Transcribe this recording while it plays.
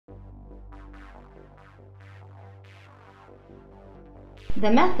The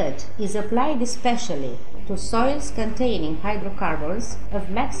method is applied especially to soils containing hydrocarbons of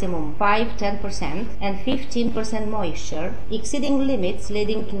maximum 5–10% and 15% moisture, exceeding limits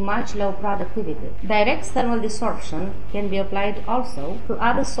leading to much low productivity. Direct thermal desorption can be applied also to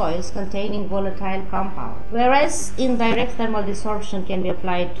other soils containing volatile compounds, whereas indirect thermal desorption can be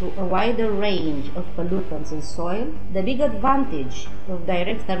applied to a wider range of pollutants in soil. The big advantage of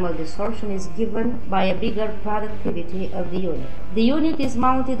direct thermal desorption is given by a bigger productivity of the unit. The unit is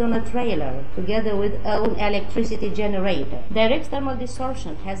mounted on a trailer together with own electricity generator. Direct thermal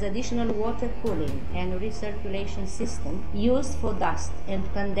desorption has additional water cooling and recirculation system used for dust and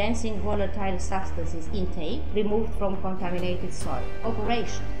condensing volatile substances intake removed from contaminated soil.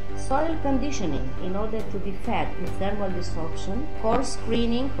 Operation: soil conditioning in order to be fed with thermal desorption, coarse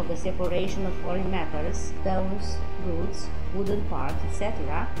screening for the separation of foreign matters, stones, roots, wooden parts,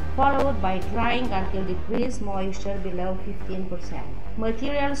 etc., followed by drying until decreased moisture below 15%.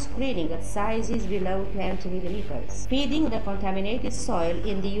 Material screening at sizes below 20 mm. Feeding the contaminated soil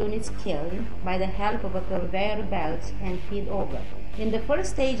in the unit's kiln by the help of a conveyor belt and feed over. In the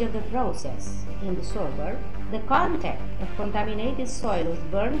first stage of the process, in the desorber, the contact of contaminated soil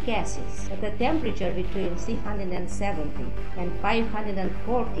with burnt gases at a temperature between 370 and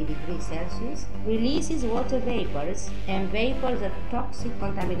 540 degrees Celsius releases water vapors and vapors of toxic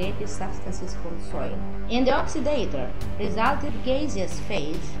contaminated substances from soil. In the oxidator, resultant gaseous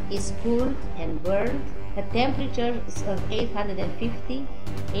phase is cooled and burned at temperatures of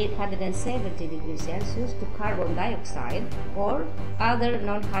 850–870 degrees Celsius to carbon dioxide or other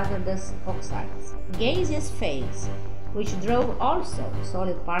non-hazardous oxides. Gaseous phase, which drove also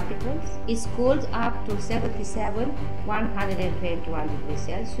solid particles, is cooled up to 77–121 degrees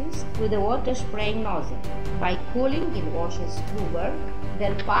Celsius with a water spraying nozzle. By cooling in washer screw work,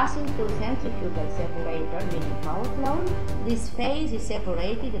 then passing through centrifugal separator, meaning power flow, this phase is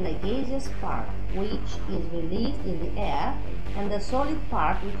separated in a gaseous part, which is released in the air, and the solid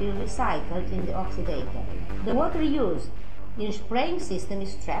part, which is recycled in the oxidator. The water used in spraying system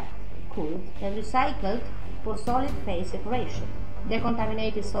is trapped, cooled, and recycled for solid phase separation. The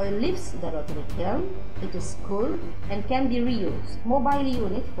contaminated soil leaves the rotary kiln, it is cooled and can be reused. Mobile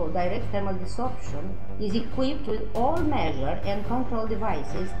unit for direct thermal desorption is equipped with all measure and control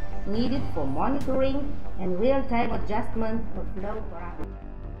devices needed for monitoring and real-time adjustment of flow parameters.